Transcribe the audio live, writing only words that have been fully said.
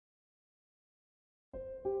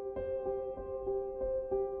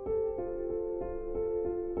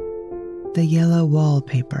the yellow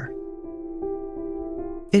wallpaper.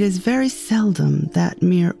 It is very seldom that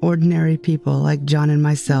mere ordinary people like John and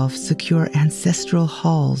myself secure ancestral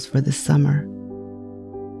halls for the summer.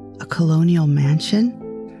 A colonial mansion?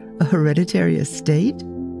 A hereditary estate?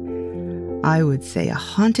 I would say a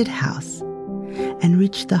haunted house, and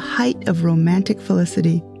reach the height of romantic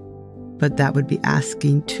felicity, but that would be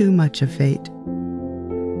asking too much of fate.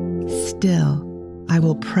 Still, I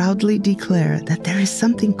will proudly declare that there is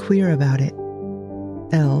something queer about it.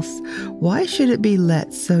 Else, why should it be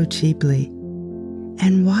let so cheaply?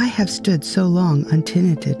 And why have stood so long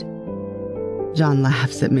untenanted? John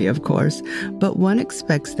laughs at me, of course, but one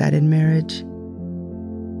expects that in marriage.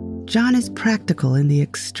 John is practical in the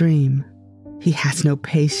extreme. He has no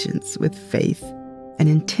patience with faith, an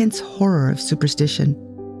intense horror of superstition,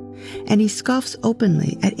 and he scoffs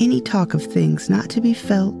openly at any talk of things not to be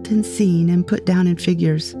felt and seen and put down in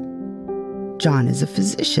figures. John is a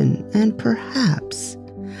physician, and perhaps,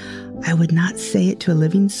 I would not say it to a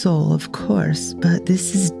living soul, of course, but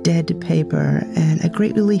this is dead paper and a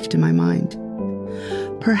great relief to my mind.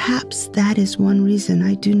 Perhaps that is one reason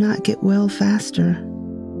I do not get well faster.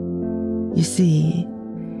 You see,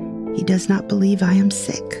 he does not believe I am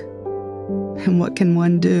sick. And what can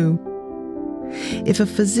one do? If a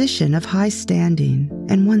physician of high standing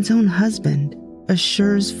and one's own husband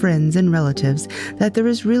assures friends and relatives that there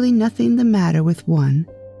is really nothing the matter with one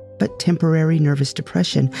but temporary nervous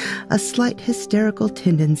depression, a slight hysterical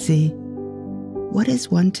tendency, what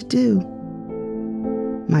is one to do?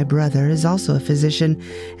 My brother is also a physician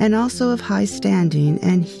and also of high standing,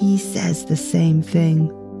 and he says the same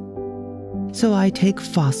thing. So I take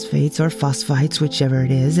phosphates or phosphites, whichever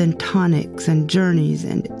it is, and tonics and journeys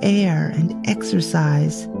and air and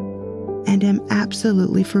exercise, and am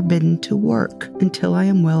absolutely forbidden to work until I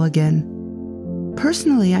am well again.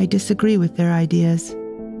 Personally, I disagree with their ideas.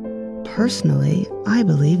 Personally, I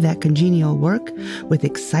believe that congenial work with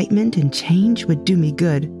excitement and change would do me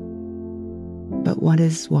good. But what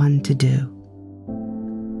is one to do?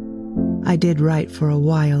 I did write for a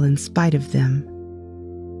while in spite of them,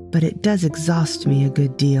 but it does exhaust me a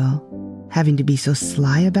good deal, having to be so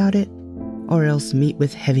sly about it, or else meet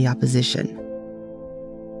with heavy opposition.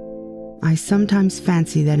 I sometimes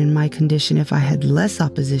fancy that in my condition, if I had less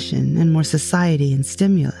opposition and more society and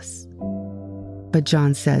stimulus. But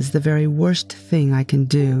John says the very worst thing I can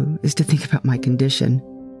do is to think about my condition,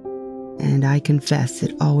 and I confess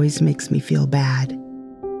it always makes me feel bad.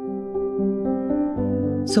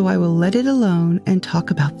 So I will let it alone and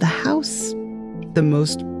talk about the house, the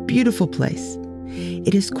most beautiful place.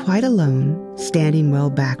 It is quite alone, standing well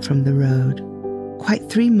back from the road, quite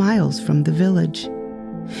 3 miles from the village.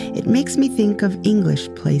 It makes me think of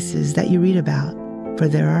English places that you read about, for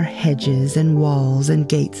there are hedges and walls and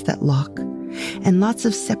gates that lock, and lots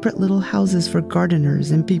of separate little houses for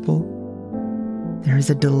gardeners and people. There is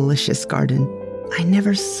a delicious garden. I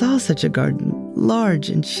never saw such a garden, large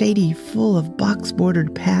and shady, full of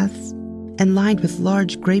box-bordered paths, and lined with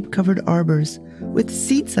large grape-covered arbors, with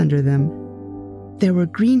seats under them. There were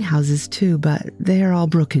greenhouses too, but they are all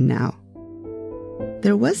broken now.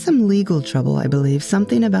 There was some legal trouble, I believe,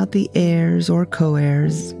 something about the heirs or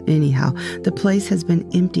co-heirs. Anyhow, the place has been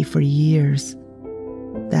empty for years.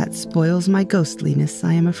 That spoils my ghostliness,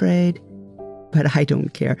 I am afraid. But I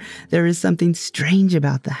don't care. There is something strange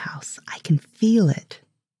about the house. I can feel it.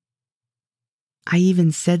 I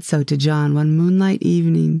even said so to John one moonlight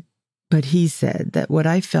evening, but he said that what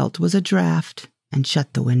I felt was a draft and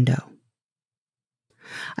shut the window.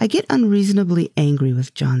 I get unreasonably angry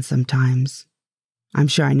with John sometimes. I'm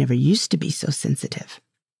sure I never used to be so sensitive.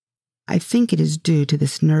 I think it is due to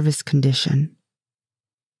this nervous condition.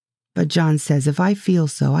 But John says if I feel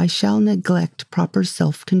so, I shall neglect proper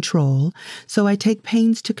self-control, so I take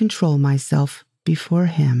pains to control myself before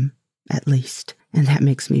him, at least, and that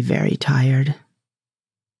makes me very tired.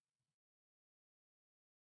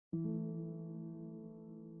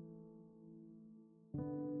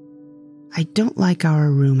 I don't like our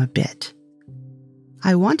room a bit.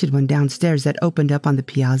 I wanted one downstairs that opened up on the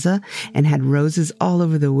piazza and had roses all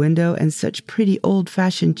over the window and such pretty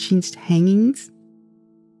old-fashioned chintz hangings.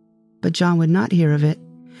 But John would not hear of it.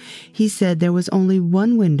 He said there was only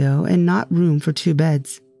one window and not room for 2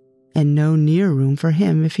 beds, and no near room for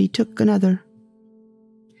him if he took another.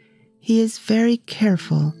 He is very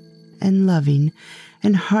careful and loving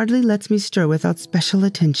and hardly lets me stir without special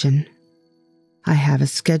attention. I have a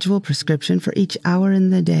schedule prescription for each hour in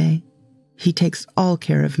the day. He takes all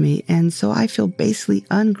care of me, and so I feel basely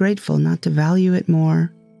ungrateful not to value it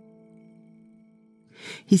more.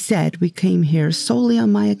 He said we came here solely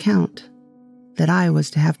on my account, that I was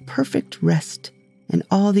to have perfect rest and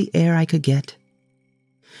all the air I could get.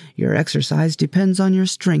 "Your exercise depends on your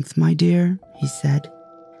strength, my dear," he said,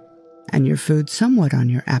 "and your food somewhat on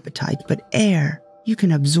your appetite, but air you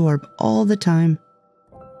can absorb all the time."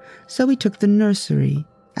 So we took the nursery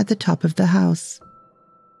at the top of the house.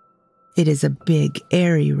 It is a big,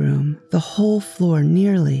 airy room, the whole floor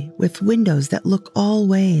nearly, with windows that look all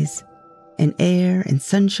ways, and air and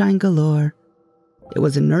sunshine galore. It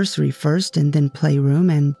was a nursery first, and then playroom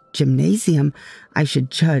and gymnasium, I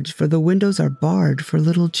should judge, for the windows are barred for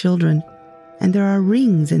little children, and there are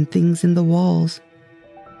rings and things in the walls.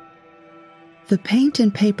 The paint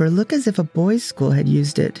and paper look as if a boys' school had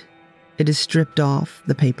used it. It is stripped off,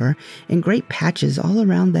 the paper, in great patches all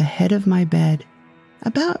around the head of my bed,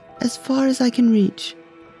 about as far as I can reach,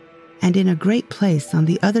 and in a great place on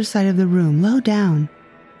the other side of the room, low down.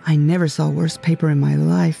 I never saw worse paper in my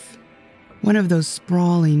life. One of those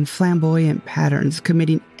sprawling, flamboyant patterns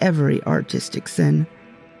committing every artistic sin.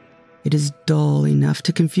 It is dull enough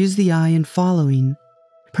to confuse the eye in following,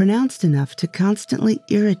 pronounced enough to constantly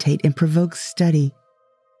irritate and provoke study.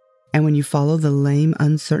 And when you follow the lame,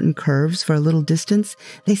 uncertain curves for a little distance,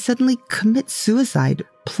 they suddenly commit suicide,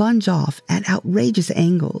 plunge off at outrageous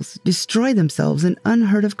angles, destroy themselves in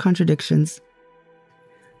unheard of contradictions.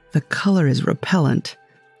 The color is repellent,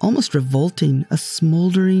 almost revolting, a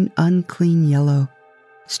smoldering, unclean yellow,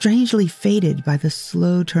 strangely faded by the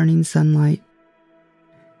slow-turning sunlight.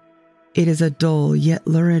 It is a dull yet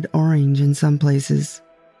lurid orange in some places,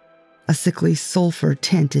 a sickly sulphur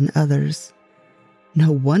tint in others.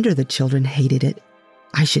 No wonder the children hated it.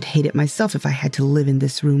 I should hate it myself if I had to live in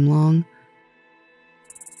this room long.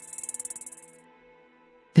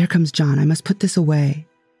 There comes John. I must put this away.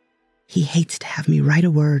 He hates to have me write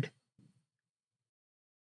a word.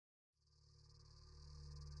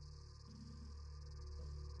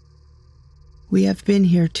 We have been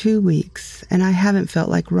here 2 weeks, and I haven't felt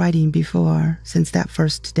like writing before since that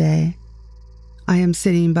first day. I am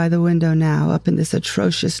sitting by the window now up in this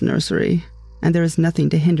atrocious nursery, and there is nothing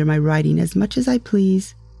to hinder my writing as much as I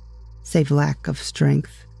please, save lack of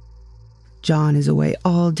strength. John is away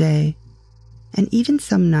all day, and even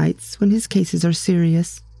some nights when his cases are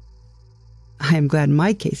serious. I am glad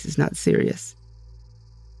my case is not serious,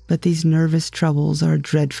 but these nervous troubles are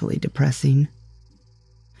dreadfully depressing.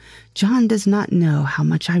 John does not know how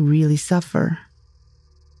much I really suffer.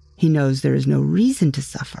 He knows there is no reason to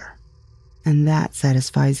suffer, and that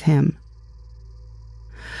satisfies him.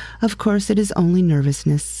 Of course, it is only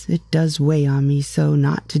nervousness. It does weigh on me so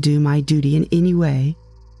not to do my duty in any way.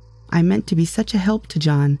 I meant to be such a help to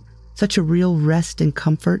John, such a real rest and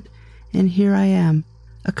comfort, and here I am,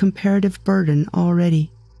 a comparative burden already.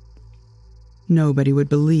 Nobody would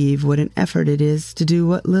believe what an effort it is to do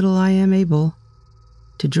what little I am able,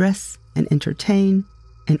 to dress and entertain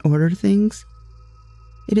and order things.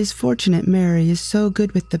 It is fortunate Mary is so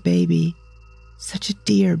good with the baby, such a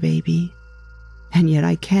dear baby, and yet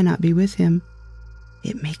I cannot be with him.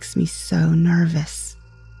 It makes me so nervous.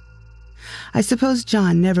 I suppose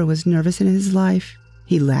John never was nervous in his life.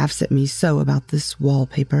 He laughs at me so about this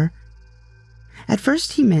wallpaper. At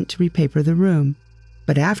first he meant to repaper the room,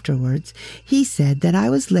 but afterwards he said that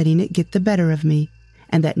I was letting it get the better of me,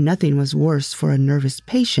 and that nothing was worse for a nervous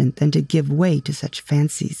patient than to give way to such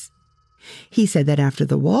fancies. He said that after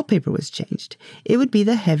the wallpaper was changed, it would be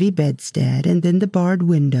the heavy bedstead, and then the barred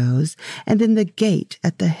windows, and then the gate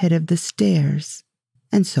at the head of the stairs,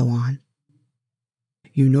 and so on.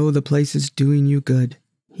 "You know the place is doing you good,"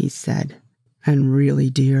 he said. "And really,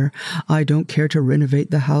 dear, I don't care to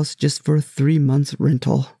renovate the house just for 3 months'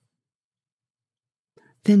 rental."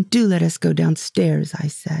 "Then do let us go downstairs," I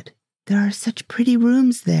said. "There are such pretty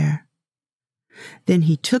rooms there." Then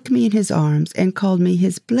he took me in his arms and called me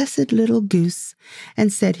his blessed little goose,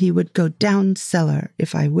 and said he would go down cellar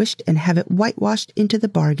if I wished and have it whitewashed into the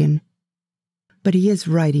bargain. But he is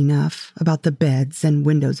right enough about the beds and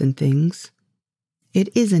windows and things. It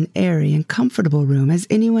is an airy and comfortable room as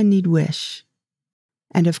anyone need wish.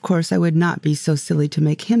 And of course I would not be so silly to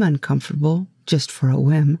make him uncomfortable just for a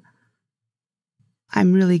whim.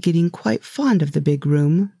 I'm really getting quite fond of the big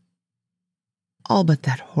room. All but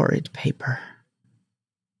that horrid paper.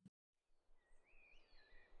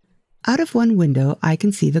 Out of one window I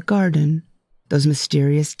can see the garden, those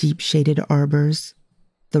mysterious deep-shaded arbors,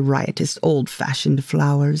 the riotous old-fashioned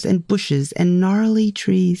flowers and bushes and gnarly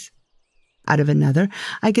trees. Out of another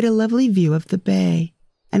I get a lovely view of the bay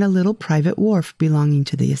and a little private wharf belonging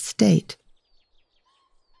to the estate.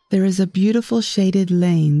 There is a beautiful shaded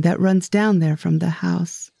lane that runs down there from the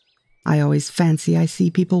house. I always fancy I see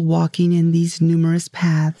people walking in these numerous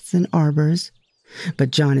paths and arbors,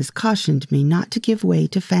 but John has cautioned me not to give way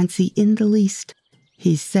to fancy in the least.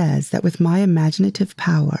 He says that with my imaginative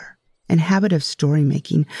power and habit of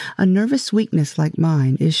story-making, a nervous weakness like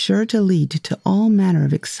mine is sure to lead to all manner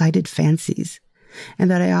of excited fancies, and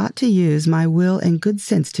that I ought to use my will and good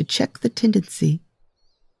sense to check the tendency.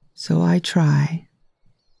 So I try.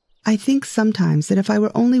 I think sometimes that if I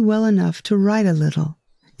were only well enough to write a little,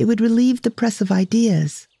 it would relieve the press of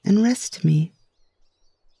ideas and rest me.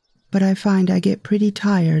 But I find I get pretty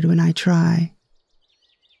tired when I try.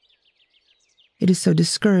 It is so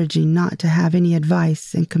discouraging not to have any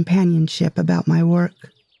advice and companionship about my work.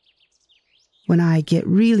 When I get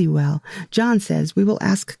really well, John says we will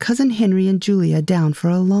ask Cousin Henry and Julia down for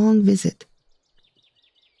a long visit.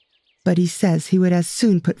 But he says he would as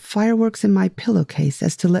soon put fireworks in my pillowcase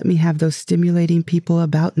as to let me have those stimulating people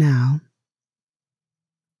about now.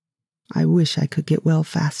 I wish I could get well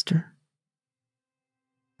faster.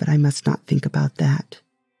 But I must not think about that.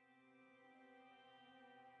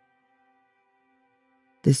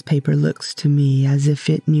 This paper looks to me as if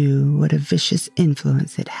it knew what a vicious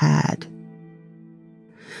influence it had.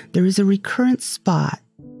 There is a recurrent spot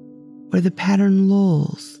where the pattern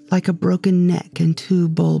lolls like a broken neck and two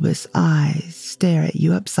bulbous eyes stare at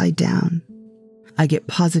you upside down. I get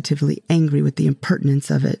positively angry with the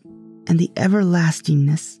impertinence of it and the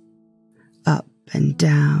everlastingness. Up and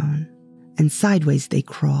down and sideways they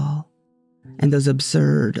crawl, and those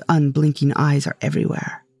absurd, unblinking eyes are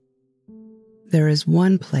everywhere. There is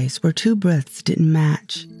one place where two breaths didn't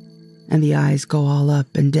match, and the eyes go all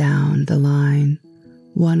up and down the line,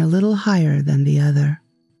 one a little higher than the other.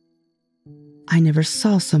 I never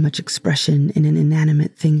saw so much expression in an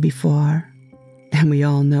inanimate thing before, and we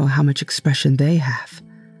all know how much expression they have.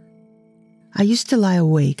 I used to lie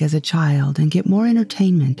awake as a child and get more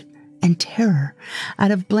entertainment and terror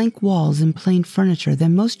out of blank walls and plain furniture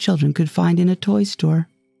than most children could find in a toy store.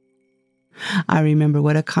 I remember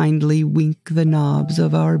what a kindly wink the knobs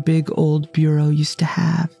of our big old bureau used to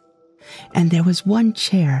have, and there was one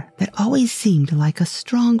chair that always seemed like a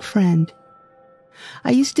strong friend.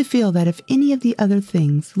 I used to feel that if any of the other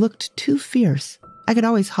things looked too fierce, I could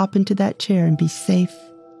always hop into that chair and be safe.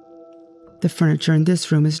 The furniture in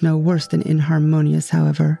this room is no worse than inharmonious,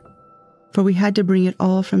 however, for we had to bring it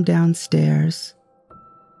all from downstairs.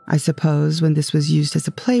 I suppose when this was used as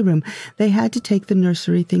a playroom, they had to take the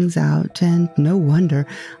nursery things out, and no wonder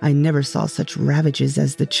I never saw such ravages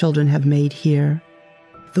as the children have made here.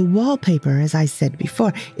 The wallpaper, as I said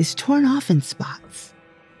before, is torn off in spots,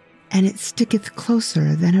 and it sticketh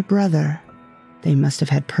closer than a brother. They must have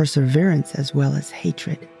had perseverance as well as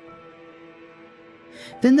hatred.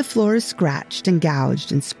 Then the floor is scratched and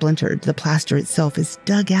gouged and splintered. The plaster itself is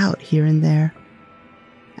dug out here and there.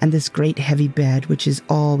 And this great heavy bed, which is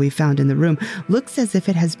all we found in the room, looks as if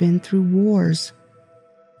it has been through wars.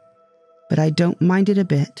 But I don't mind it a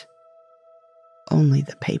bit. Only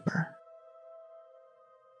the paper.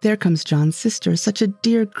 There comes John's sister, such a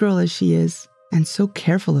dear girl as she is, and so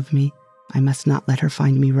careful of me. I must not let her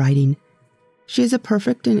find me writing. She is a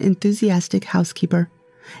perfect and enthusiastic housekeeper,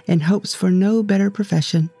 and hopes for no better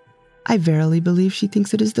profession. I verily believe she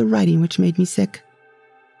thinks it is the writing which made me sick.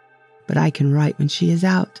 But I can write when she is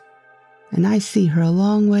out, and I see her a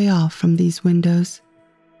long way off from these windows.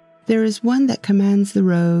 There is one that commands the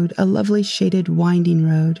road, a lovely shaded winding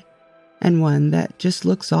road, and one that just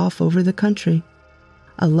looks off over the country.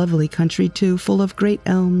 A lovely country, too, full of great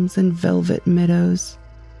elms and velvet meadows.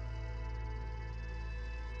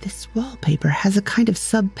 This wallpaper has a kind of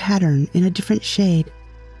sub-pattern in a different shade,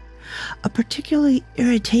 a particularly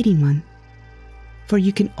irritating one, for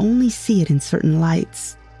you can only see it in certain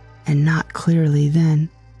lights, and not clearly then.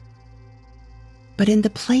 But in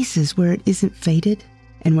the places where it isn't faded,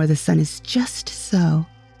 and where the sun is just so,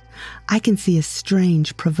 I can see a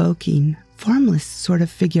strange, provoking, formless sort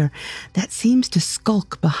of figure that seems to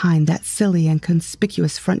skulk behind that silly and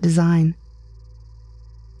conspicuous front design.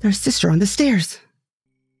 There's Sister on the stairs!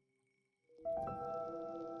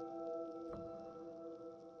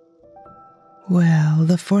 Well,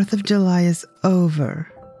 the 4th of July is over.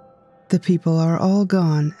 The people are all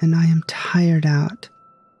gone, and I am tired out.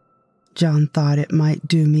 John thought it might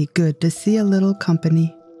do me good to see a little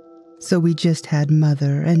company, so we just had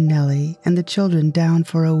Mother and Nellie and the children down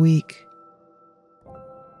for a week.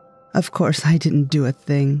 Of course, I didn't do a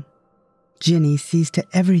thing. Ginny sees to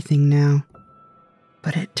everything now,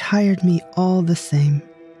 but it tired me all the same.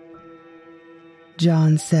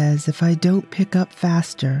 John says if I don't pick up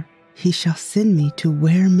faster, he shall send me to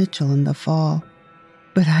Ware Mitchell in the fall.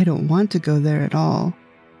 But I don't want to go there at all.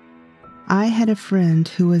 I had a friend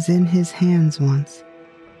who was in his hands once,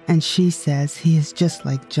 and she says he is just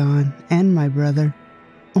like John and my brother,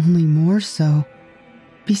 only more so.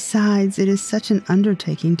 Besides, it is such an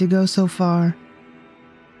undertaking to go so far.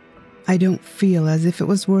 I don't feel as if it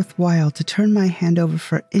was worthwhile to turn my hand over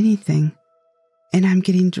for anything, and I'm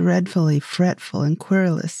getting dreadfully fretful and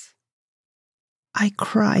querulous. I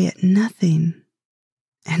cry at nothing,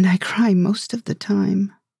 and I cry most of the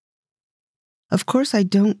time. Of course, I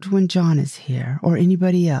don't when John is here or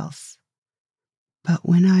anybody else, but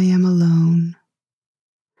when I am alone,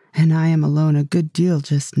 and I am alone a good deal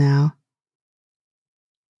just now.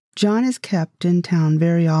 John is kept in town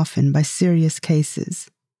very often by serious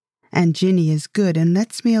cases, and Ginny is good and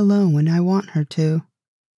lets me alone when I want her to.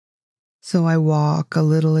 So I walk a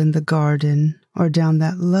little in the garden or down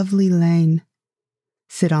that lovely lane,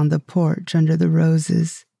 sit on the porch under the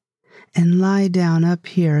roses, and lie down up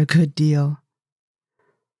here a good deal.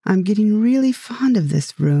 I'm getting really fond of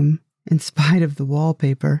this room, in spite of the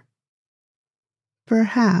wallpaper.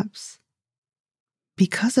 Perhaps,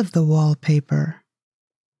 because of the wallpaper,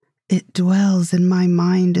 it dwells in my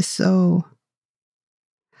mind so.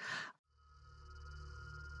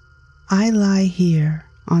 I lie here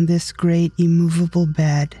on this great immovable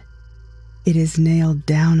bed. It is nailed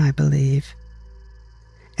down, I believe,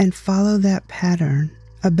 and follow that pattern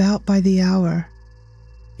about by the hour.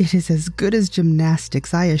 It is as good as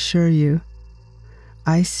gymnastics, I assure you.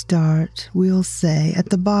 I start, we'll say, at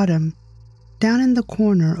the bottom, down in the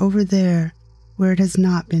corner over there where it has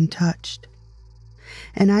not been touched.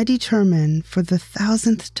 And I determine for the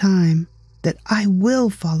 1000th time that I will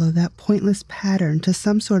follow that pointless pattern to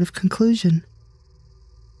some sort of conclusion.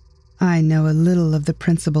 I know a little of the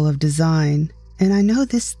principle of design, and I know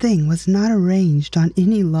this thing was not arranged on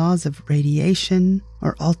any laws of radiation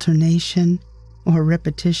or alternation or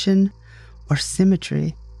repetition or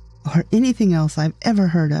symmetry or anything else I've ever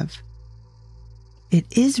heard of. It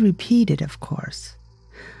is repeated, of course,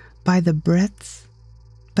 by the breadths,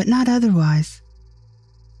 but not otherwise.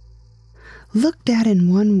 Looked at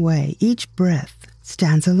in one way, each breadth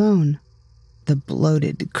stands alone. The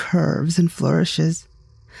bloated curves and flourishes,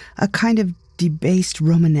 a kind of debased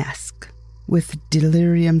Romanesque, with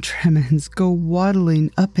delirium tremens, go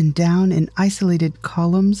waddling up and down in isolated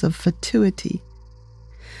columns of fatuity.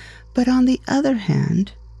 But on the other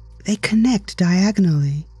hand, they connect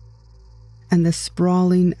diagonally, and the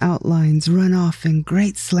sprawling outlines run off in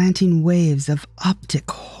great slanting waves of optic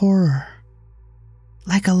horror,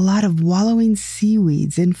 like a lot of wallowing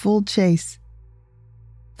seaweeds in full chase.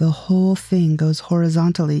 The whole thing goes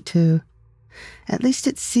horizontally, too. At least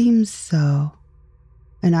it seems so,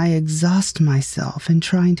 and I exhaust myself in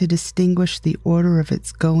trying to distinguish the order of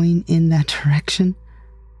its going in that direction.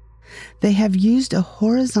 They have used a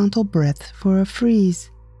horizontal breadth for a frieze,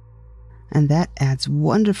 and that adds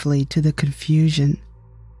wonderfully to the confusion.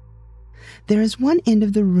 There is one end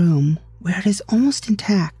of the room where it is almost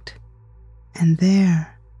intact, and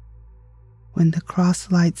there, when the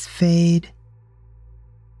cross lights fade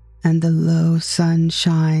and the low sun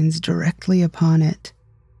shines directly upon it,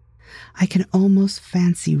 I can almost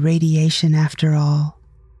fancy radiation after all.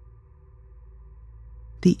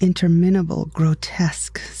 The interminable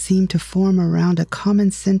grotesques seem to form around a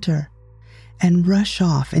common center and rush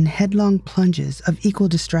off in headlong plunges of equal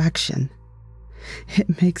distraction.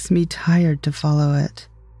 It makes me tired to follow it.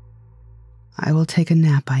 I will take a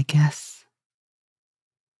nap, I guess.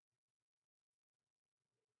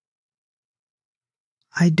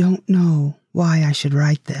 I don't know why I should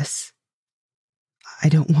write this. I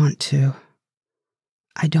don't want to.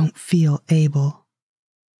 I don't feel able.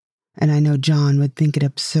 And I know John would think it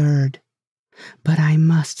absurd, but I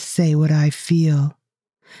must say what I feel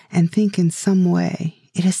and think in some way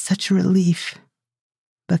it is such a relief.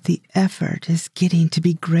 But the effort is getting to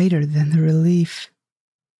be greater than the relief.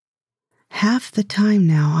 Half the time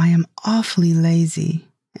now I am awfully lazy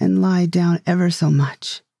and lie down ever so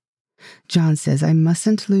much. John says I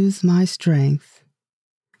mustn't lose my strength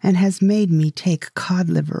and has made me take cod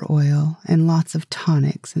liver oil and lots of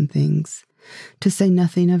tonics and things, to say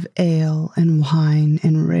nothing of ale and wine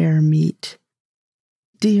and rare meat.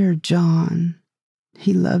 Dear John,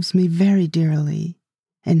 he loves me very dearly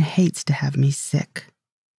and hates to have me sick.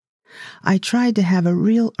 I tried to have a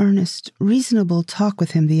real earnest, reasonable talk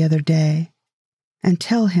with him the other day, and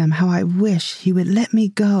tell him how I wish he would let me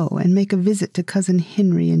go and make a visit to Cousin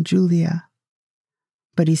Henry and Julia.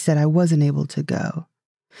 But he said I wasn't able to go,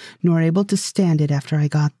 nor able to stand it after I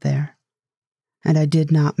got there. And I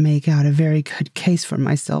did not make out a very good case for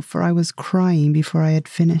myself, for I was crying before I had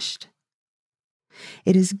finished.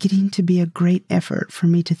 It is getting to be a great effort for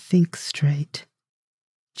me to think straight.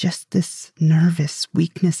 Just this nervous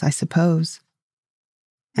weakness, I suppose.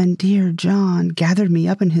 And dear John gathered me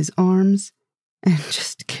up in his arms and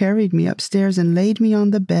just carried me upstairs and laid me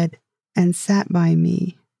on the bed and sat by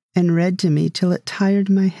me and read to me till it tired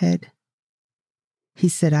my head. He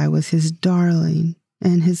said I was his darling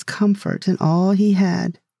and his comfort and all he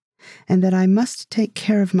had, and that I must take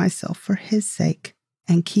care of myself for his sake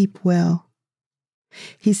and keep well.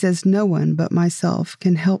 He says no one but myself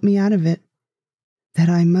can help me out of it, that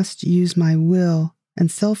I must use my will and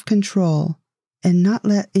self-control and not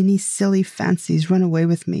let any silly fancies run away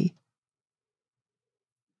with me.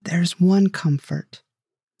 There's one comfort.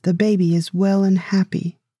 The baby is well and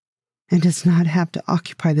happy and does not have to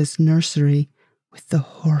occupy this nursery with the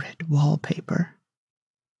horrid wallpaper.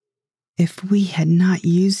 If we had not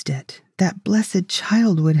used it, that blessed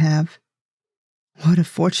child would have. What a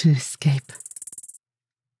fortunate escape.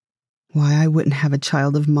 Why, I wouldn't have a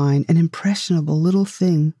child of mine, an impressionable little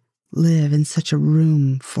thing, live in such a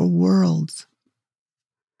room for worlds.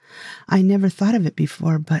 I never thought of it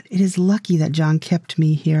before, but it is lucky that John kept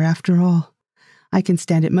me here after all. I can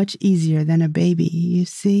stand it much easier than a baby, you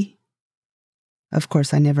see. Of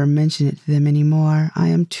course, I never mention it to them any more. I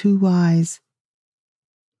am too wise.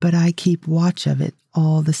 But I keep watch of it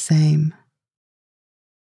all the same.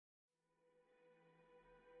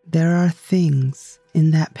 There are things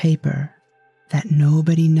in that paper that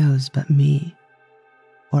nobody knows but me,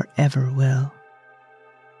 or ever will.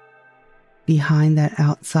 Behind that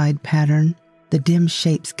outside pattern, the dim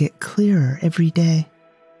shapes get clearer every day.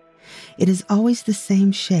 It is always the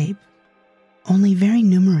same shape, only very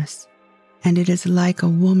numerous, and it is like a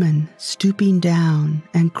woman stooping down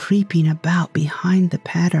and creeping about behind the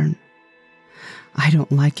pattern. I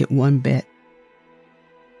don't like it one bit.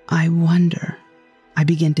 I wonder, I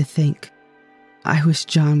begin to think, I wish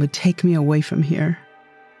John would take me away from here.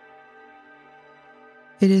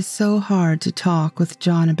 It is so hard to talk with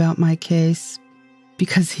John about my case,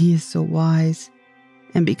 because he is so wise,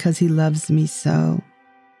 and because he loves me so.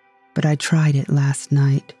 But I tried it last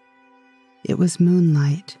night. It was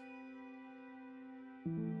moonlight.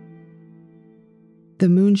 The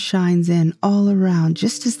moon shines in all around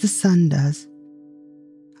just as the sun does.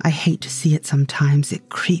 I hate to see it sometimes. It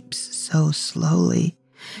creeps so slowly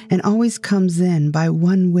and always comes in by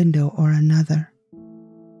one window or another.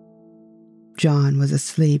 John was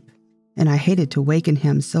asleep, and I hated to waken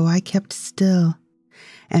him, so I kept still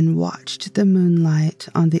and watched the moonlight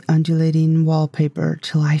on the undulating wallpaper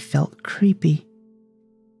till I felt creepy.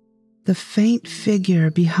 The faint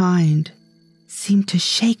figure behind seemed to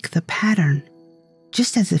shake the pattern,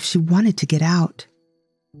 just as if she wanted to get out.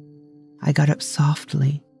 I got up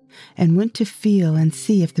softly and went to feel and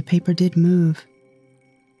see if the paper did move.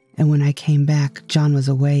 And when I came back, John was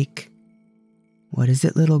awake. "What is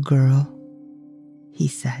it, little girl?" he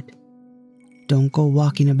said. "Don't go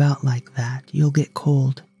walking about like that. You'll get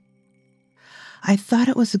cold." I thought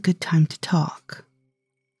it was a good time to talk,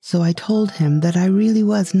 so I told him that I really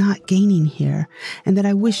was not gaining here and that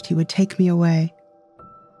I wished he would take me away.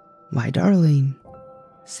 "Why, darling,"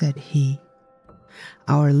 said he,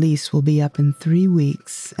 "our lease will be up in 3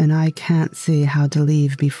 weeks, and I can't see how to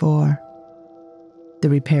leave before. The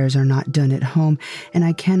repairs are not done at home, and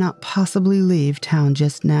I cannot possibly leave town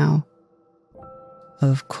just now.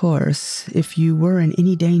 Of course, if you were in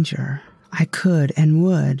any danger, I could and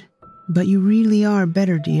would, but you really are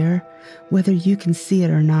better, dear, whether you can see it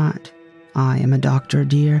or not. I am a doctor,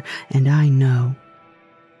 dear, and I know.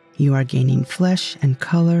 You are gaining flesh and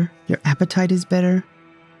color, your appetite is better.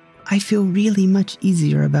 I feel really much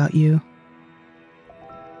easier about you."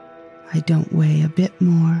 "I don't weigh a bit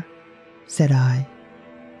more," said I,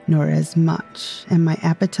 "nor as much, and my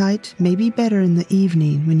appetite may be better in the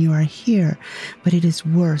evening when you are here, but it is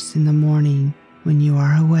worse in the morning when you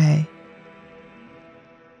are away."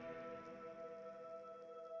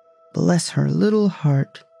 "Bless her little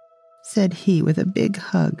heart," said he with a big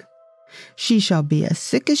hug. "She shall be as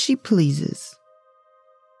sick as she pleases.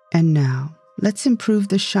 And now, let's improve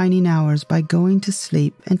the shining hours by going to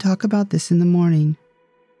sleep and talk about this in the morning."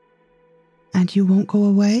 "And you won't go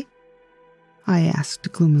away?" I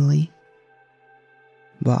asked gloomily.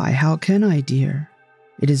 "Why, how can I, dear?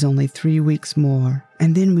 It is only 3 weeks more,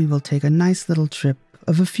 and then we will take a nice little trip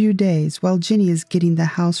of a few days while Ginny is getting the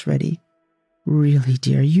house ready. Really,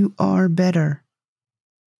 dear, you are better."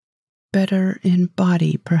 "Better in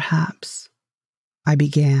body, perhaps," I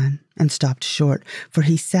began and stopped short, for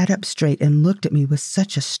he sat up straight and looked at me with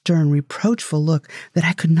such a stern, reproachful look that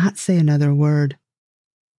I could not say another word.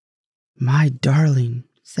 "My darling,"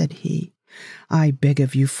 said he, "I beg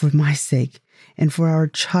of you for my sake and for our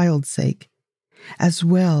child's sake, as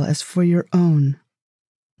well as for your own,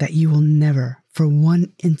 that you will never for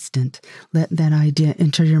one instant let that idea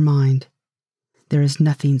enter your mind. There is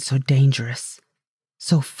nothing so dangerous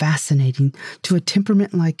so fascinating to a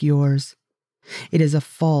temperament like yours. It is a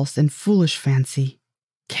false and foolish fancy.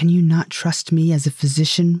 Can you not trust me as a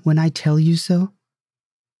physician when I tell you so?"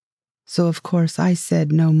 So of course I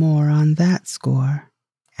said no more on that score,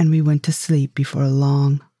 and we went to sleep before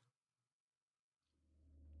long.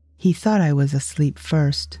 He thought I was asleep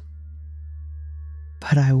first,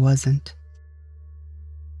 but I wasn't.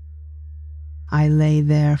 I lay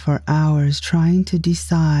there for hours trying to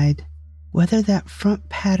decide whether that front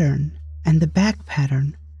pattern and the back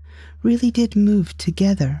pattern really did move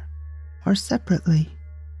together or separately.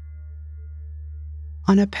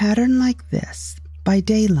 On a pattern like this, by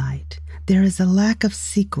daylight, there is a lack of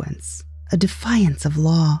sequence, a defiance of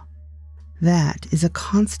law. That is a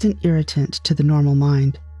constant irritant to the normal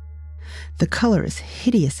mind. The color is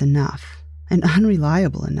hideous enough, and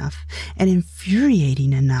unreliable enough, and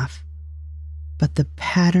infuriating enough. But the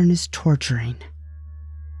pattern is torturing.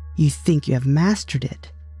 You think you have mastered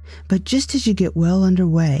it, but just as you get well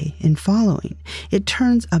underway in following, it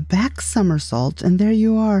turns a back somersault, and there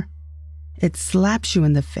you are. It slaps you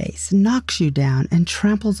in the face, knocks you down, and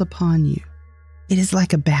tramples upon you. It is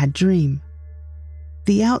like a bad dream.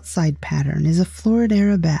 The outside pattern is a florid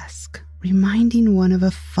arabesque, reminding one of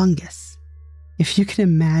a fungus. If you can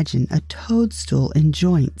imagine a toadstool in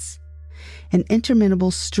joints, an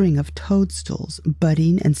interminable string of toadstools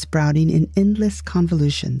budding and sprouting in endless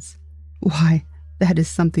convolutions, why, that is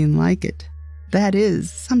something like it. That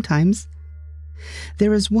is, sometimes.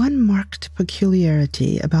 There is one marked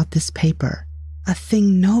peculiarity about this paper, a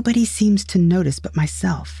thing nobody seems to notice but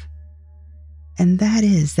myself, and that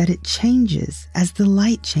is that it changes as the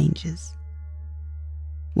light changes.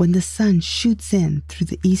 When the sun shoots in through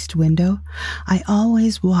the east window, I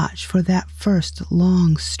always watch for that first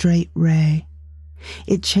long, straight ray.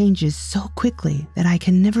 It changes so quickly that I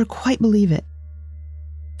can never quite believe it.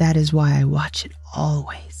 That is why I watch it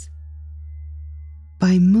always.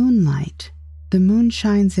 By moonlight, the moon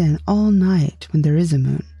shines in all night when there is a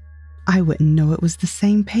moon. I wouldn't know it was the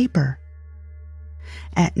same paper.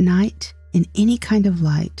 At night, in any kind of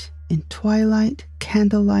light, in twilight,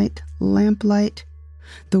 candlelight, lamplight,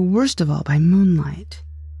 the worst of all by moonlight,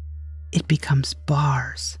 it becomes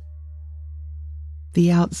bars.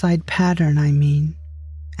 The outside pattern, I mean,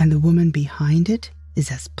 and the woman behind it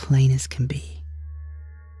is as plain as can be.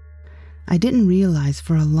 I didn't realize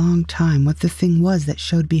for a long time what the thing was that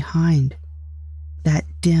showed behind, that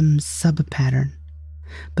dim sub-pattern,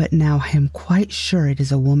 but now I am quite sure it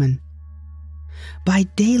is a woman. By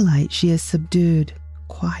daylight she is subdued,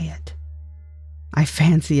 quiet. I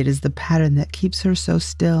fancy it is the pattern that keeps her so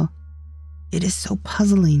still. It is so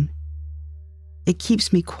puzzling. It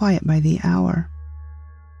keeps me quiet by the hour.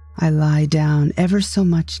 I lie down ever so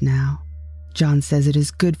much now. John says it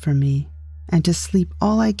is good for me, and to sleep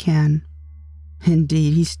all I can.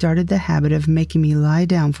 Indeed, he started the habit of making me lie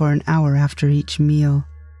down for an hour after each meal.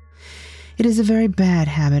 It is a very bad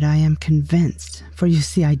habit, I am convinced, for you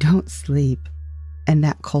see I don't sleep, and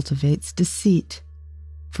that cultivates deceit.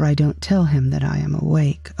 For I don't tell him that I am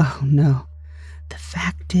awake. Oh, no. The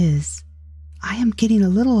fact is, I am getting a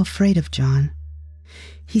little afraid of John.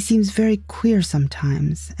 He seems very queer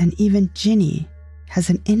sometimes, and even Ginny has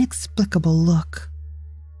an inexplicable look.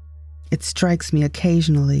 It strikes me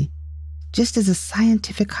occasionally, just as a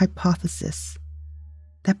scientific hypothesis,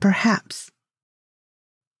 that perhaps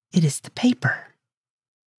it is the paper.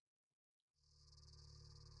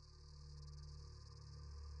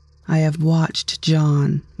 I have watched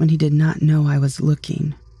John when he did not know I was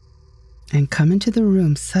looking, and come into the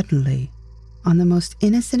room suddenly on the most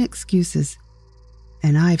innocent excuses,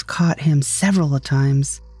 and I've caught him several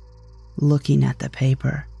times looking at the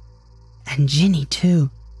paper. And Ginny, too.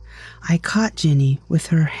 I caught Ginny with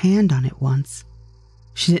her hand on it once.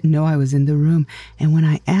 She didn't know I was in the room, and when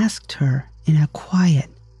I asked her in a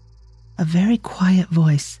very quiet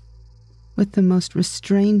voice, with the most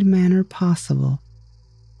restrained manner possible,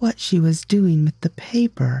 what she was doing with the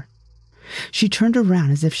paper, she turned around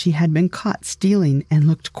as if she had been caught stealing and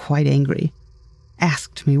looked quite angry,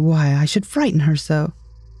 asked me why I should frighten her so.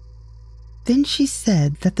 Then she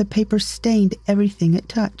said that the paper stained everything it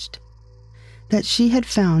touched, that she had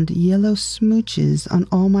found yellow smooches on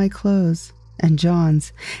all my clothes and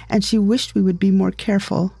John's, and she wished we would be more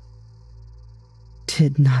careful.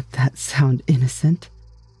 Did not that sound innocent?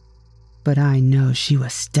 But I know she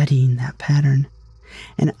was studying that pattern,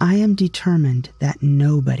 and I am determined that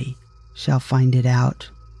nobody shall find it out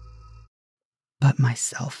but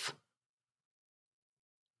myself.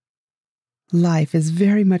 Life is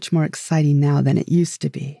very much more exciting now than it used to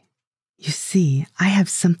be. You see, I have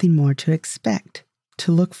something more to expect,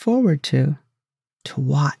 to look forward to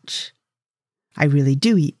watch. I really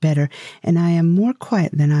do eat better, and I am more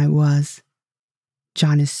quiet than I was.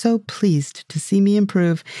 John is so pleased to see me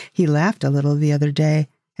improve. He laughed a little the other day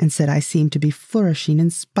and said I seemed to be flourishing in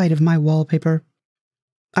spite of my wallpaper.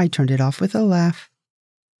 I turned it off with a laugh.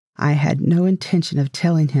 I had no intention of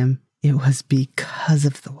telling him it was because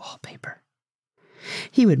of the wallpaper.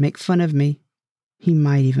 He would make fun of me. He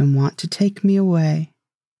might even want to take me away.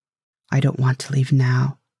 I don't want to leave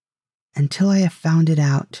now, until I have found it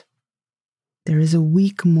out. There is a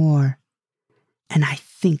week more, and I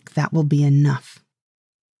think that will be enough.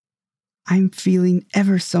 I'm feeling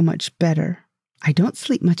ever so much better. I don't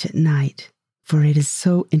sleep much at night, for it is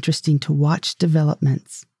so interesting to watch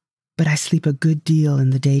developments, but I sleep a good deal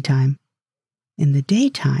in the daytime. In the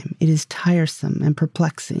daytime, it is tiresome and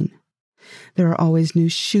perplexing. There are always new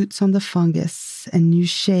shoots on the fungus and new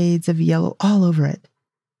shades of yellow all over it.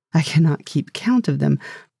 I cannot keep count of them,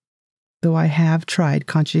 though I have tried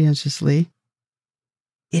conscientiously.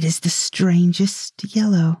 It is the strangest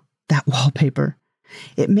yellow, that wallpaper.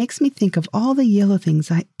 It makes me think of all the yellow things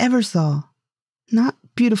I ever saw. Not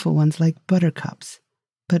beautiful ones like buttercups,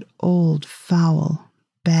 but old, foul,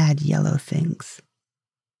 bad yellow things.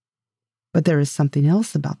 But there is something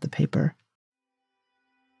else about the paper.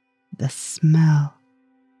 The smell.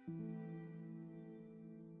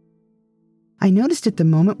 I noticed it the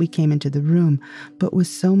moment we came into the room, but with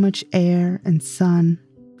so much air and sun,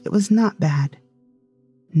 it was not bad.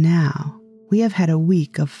 Now, we have had a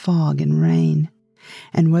week of fog and rain,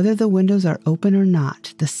 and whether the windows are open or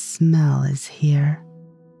not, the smell is here.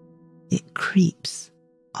 It creeps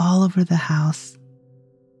all over the house.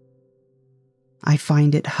 I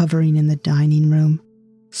find it hovering in the dining room,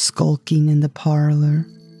 skulking in the parlor,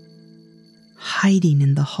 hiding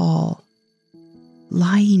in the hall,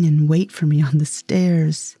 lying in wait for me on the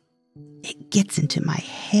stairs. It gets into my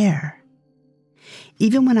hair.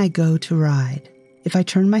 Even when I go to ride, if I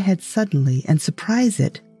turn my head suddenly and surprise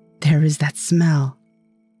it, there is that smell.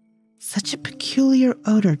 Such a peculiar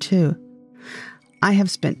odor, too. I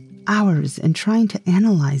have spent hours in trying to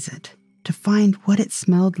analyze it, to find what it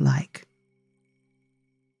smelled like.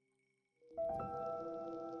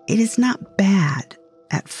 It is not bad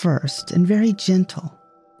at first and very gentle,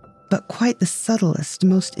 but quite the subtlest,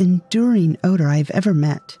 most enduring odor I have ever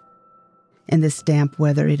met. In this damp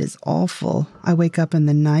weather, it is awful. I wake up in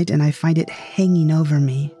the night and I find it hanging over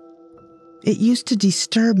me. It used to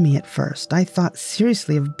disturb me at first. I thought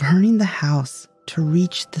seriously of burning the house to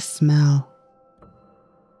reach the smell.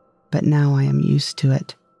 But now I am used to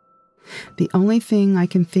it. The only thing I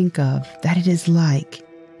can think of that it is like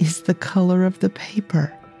is the color of the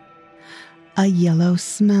paper. A yellow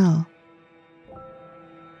smell.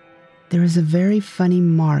 There is a very funny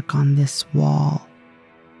mark on this wall,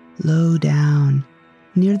 low down,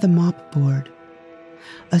 near the mopboard.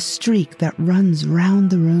 A streak that runs round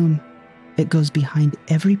the room. It goes behind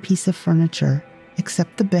every piece of furniture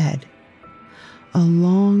except the bed. A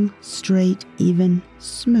long, straight, even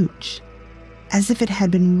smooch, as if it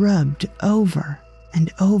had been rubbed over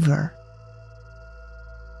and over.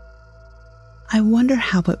 I wonder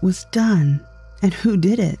how it was done, and who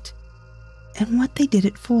did it, and what they did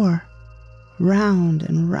it for. Round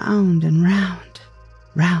and round and round,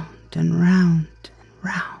 round and round and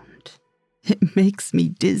round. It makes me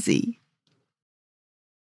dizzy.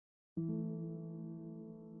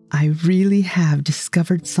 I really have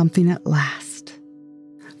discovered something at last.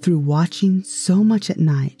 Through watching so much at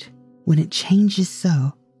night, when it changes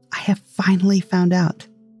so, I have finally found out.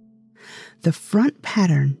 The front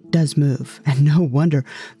pattern does move, and no wonder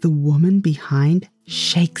the woman behind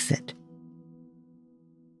shakes it.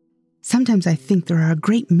 Sometimes I think there are a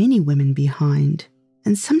great many women behind,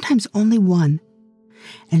 and sometimes only one,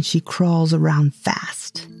 and she crawls around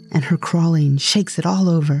fast, and her crawling shakes it all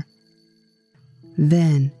over.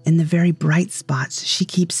 Then, in the very bright spots, she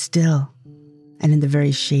keeps still, and in the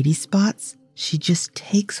very shady spots, she just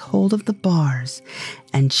takes hold of the bars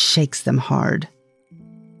and shakes them hard.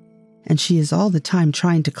 And she is all the time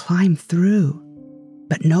trying to climb through,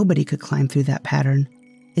 but nobody could climb through that pattern.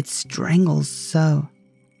 It strangles so.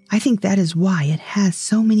 I think that is why it has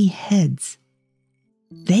so many heads.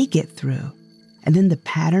 They get through, and then the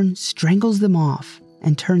pattern strangles them off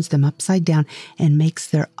and turns them upside down and makes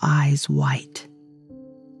their eyes white.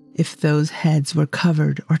 If those heads were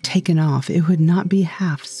covered or taken off, it would not be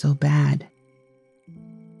half so bad.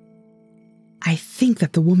 I think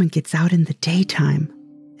that the woman gets out in the daytime,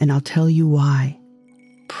 and I'll tell you why.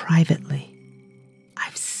 Privately,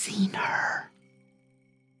 I've seen her.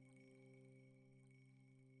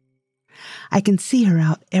 I can see her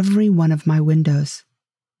out every one of my windows.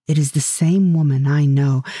 It is the same woman, I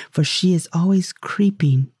know, for she is always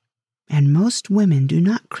creeping, and most women do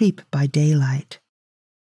not creep by daylight.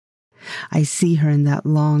 I see her in that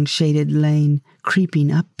long shaded lane,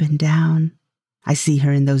 creeping up and down. I see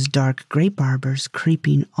her in those dark grape arbors,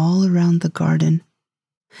 creeping all around the garden.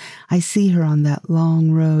 I see her on that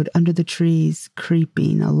long road under the trees,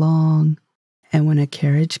 creeping along. And when a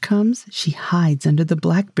carriage comes, she hides under the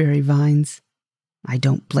blackberry vines. I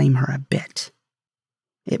don't blame her a bit.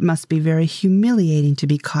 It must be very humiliating to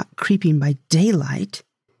be caught creeping by daylight.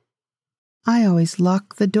 I always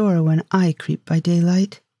lock the door when I creep by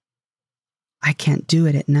daylight. I can't do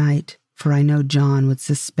it at night, for I know John would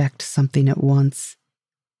suspect something at once.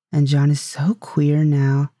 And John is so queer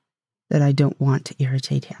now that I don't want to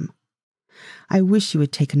irritate him. I wish he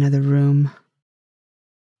would take another room.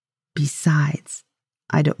 Besides,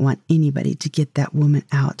 I don't want anybody to get that woman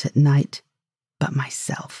out at night but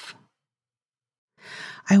myself.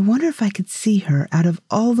 I wonder if I could see her out of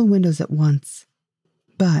all the windows at once,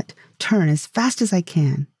 but turn as fast as I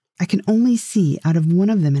can only see out of one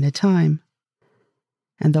of them at a time.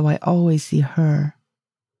 And though I always see her,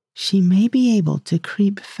 she may be able to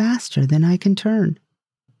creep faster than I can turn.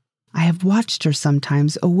 I have watched her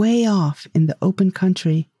sometimes away off in the open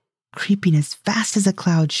country, creeping as fast as a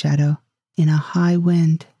cloud shadow in a high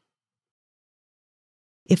wind.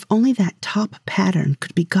 If only that top pattern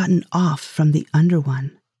could be gotten off from the under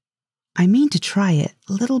one. I mean to try it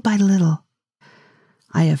little by little.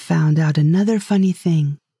 I have found out another funny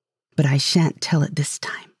thing, but I shan't tell it this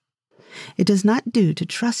time. It does not do to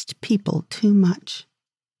trust people too much.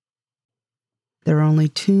 There are only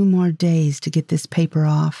 2 more days to get this paper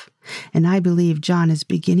off, and I believe John is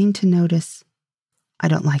beginning to notice. I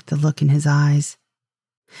don't like the look in his eyes.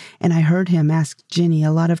 And I heard him ask Ginny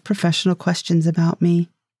a lot of professional questions about me.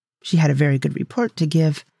 She had a very good report to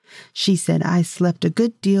give. She said I slept a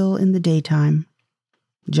good deal in the daytime.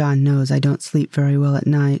 John knows I don't sleep very well at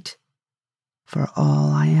night. For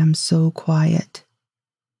all I am so quiet.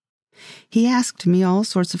 He asked me all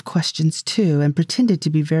sorts of questions, too, and pretended to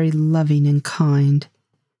be very loving and kind,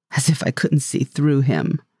 as if I couldn't see through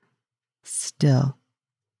him. Still,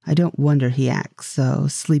 I don't wonder he acts so,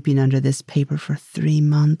 sleeping under this paper for 3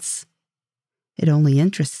 months. It only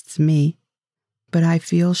interests me, but I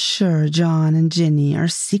feel sure John and Ginny are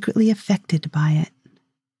secretly affected by it.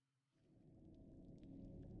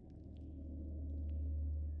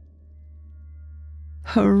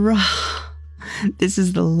 Hurrah! This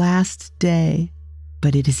is the last day,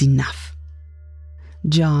 but it is enough.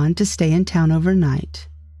 John to stay in town overnight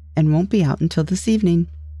and won't be out until this evening.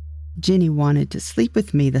 Ginny wanted to sleep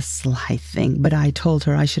with me, the sly thing, but I told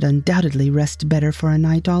her I should undoubtedly rest better for a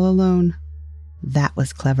night all alone. That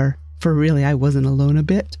was clever, for really I wasn't alone a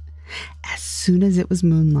bit. As soon as it was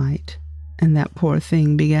moonlight, and that poor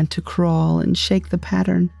thing began to crawl and shake the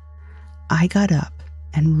pattern, I got up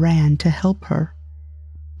and ran to help her.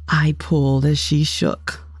 I pulled as she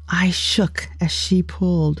shook. I shook as she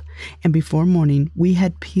pulled, and before morning we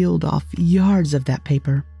had peeled off yards of that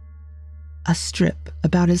paper. A strip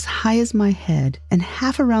about as high as my head and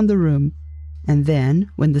half around the room. And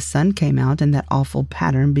then, when the sun came out and that awful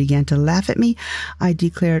pattern began to laugh at me, I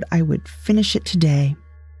declared I would finish it today.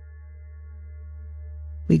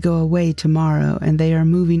 We go away tomorrow, and they are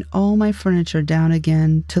moving all my furniture down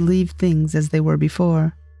again to leave things as they were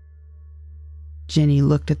before. Ginny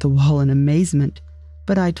looked at the wall in amazement,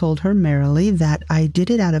 but I told her merrily that I did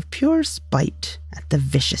it out of pure spite at the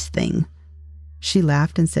vicious thing. She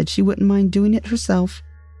laughed and said she wouldn't mind doing it herself,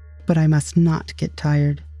 but I must not get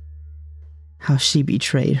tired. How she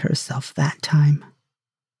betrayed herself that time.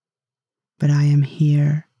 But I am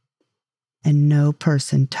here, and no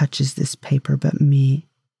person touches this paper but me,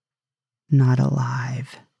 not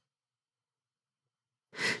alive.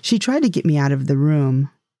 She tried to get me out of the room.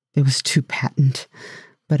 It was too patent,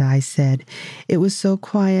 but I said it was so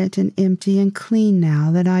quiet and empty and clean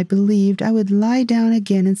now that I believed I would lie down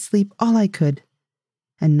again and sleep all I could,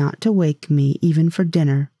 and not to wake me even for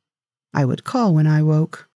dinner. I would call when I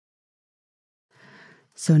woke.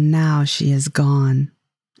 So now she is gone,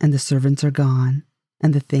 and the servants are gone,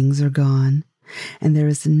 and the things are gone, and there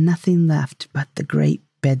is nothing left but the great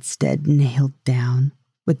bedstead nailed down,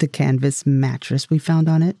 with the canvas mattress we found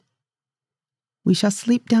on it. We shall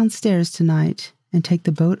sleep downstairs tonight and take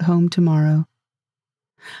the boat home tomorrow.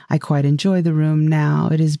 I quite enjoy the room now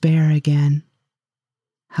it is bare again.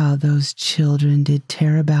 How those children did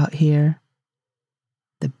tear about here.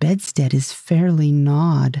 The bedstead is fairly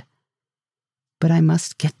gnawed. But I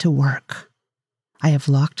must get to work. I have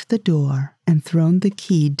locked the door and thrown the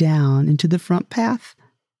key down into the front path.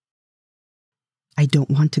 I don't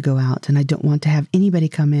want to go out, and I don't want to have anybody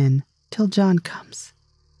come in till John comes.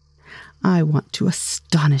 I want to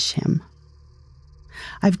astonish him.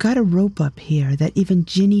 I've got a rope up here that even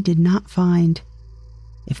Ginny did not find.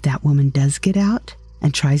 If that woman does get out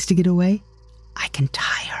and tries to get away, I can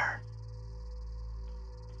tie her.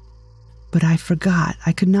 But I forgot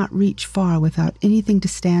I could not reach far without anything to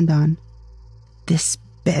stand on. This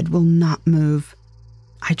bed will not move.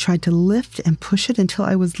 I tried to lift and push it until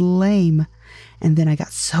I was lame, and then I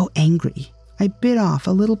got so angry I bit off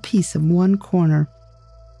a little piece of one corner,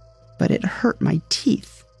 but it hurt my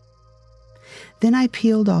teeth. Then I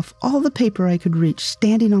peeled off all the paper I could reach,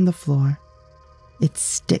 standing on the floor. It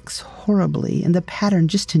sticks horribly, and the pattern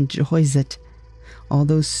just enjoys it. All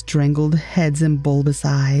those strangled heads and bulbous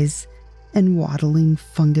eyes and waddling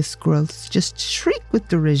fungus growths just shriek with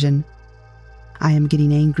derision. I am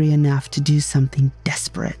getting angry enough to do something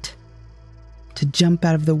desperate. To jump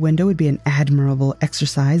out of the window would be an admirable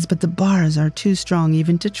exercise, but the bars are too strong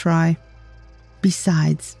even to try.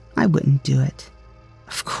 Besides, I wouldn't do it.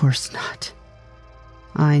 Of course not.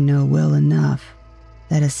 I know well enough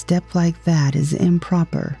that a step like that is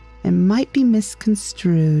improper and might be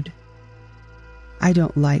misconstrued. I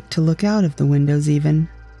don't like to look out of the windows even.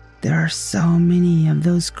 There are so many of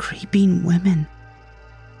those creeping women,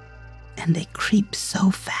 and they creep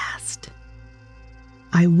so fast.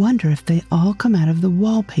 I wonder if they all come out of the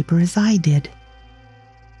wallpaper as I did.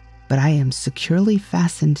 But I am securely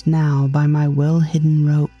fastened now by my well-hidden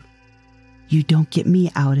rope. You don't get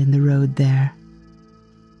me out in the road there.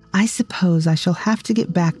 I suppose I shall have to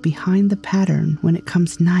get back behind the pattern when it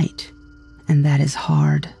comes night, and that is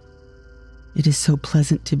hard. It is so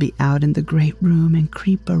pleasant to be out in the great room and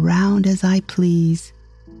creep around as I please.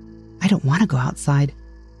 I don't want to go outside.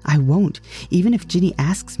 I won't, even if Ginny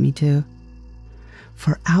asks me to.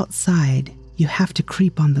 For outside, you have to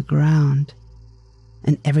creep on the ground,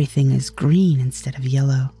 and everything is green instead of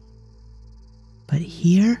yellow. But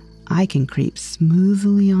here, I can creep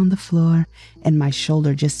smoothly on the floor, and my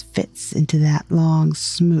shoulder just fits into that long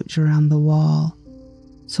smooch around the wall,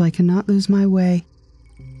 so I cannot lose my way.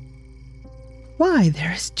 Why,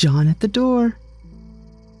 there is John at the door.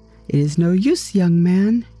 It is no use, young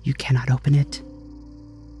man. You cannot open it.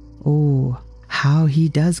 Oh, how he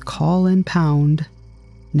does call and pound.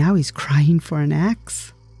 Now he's crying for an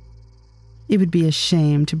axe. It would be a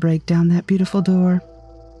shame to break down that beautiful door.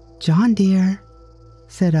 John, dear,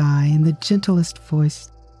 said I in the gentlest voice.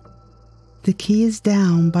 The key is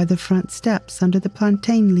down by the front steps under the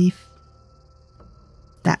plantain leaf.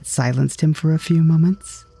 That silenced him for a few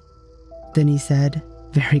moments. Then he said,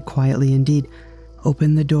 very quietly indeed,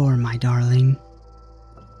 "Open the door, my darling."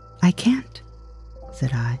 "I can't,"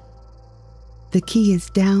 said I. "The key is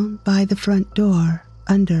down by the front door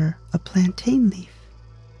under a plantain leaf."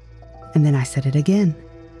 And then I said it again,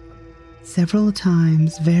 several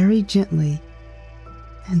times, very gently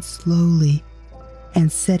and slowly, and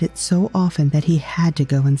said it so often that he had to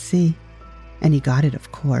go and see. And he got it,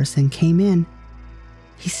 of course, and came in.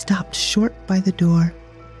 He stopped short by the door.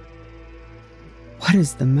 "What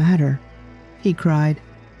is the matter?" he cried.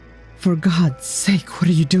 "For God's sake, what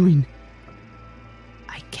are you doing?"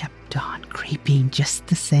 I kept on creeping just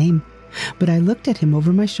the same, but I looked at him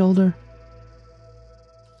over my shoulder.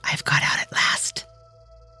 "I've got out at last,"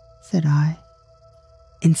 said I,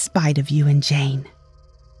 "in spite of you and Jane.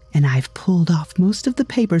 And I've pulled off most of the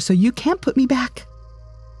paper, so you can't put me back.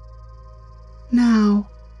 Now,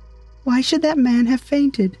 why should that man have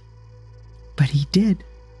fainted? But he did,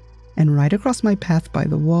 and right across my path by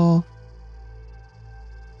the wall,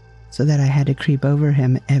 so that I had to creep over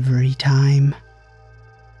him every time.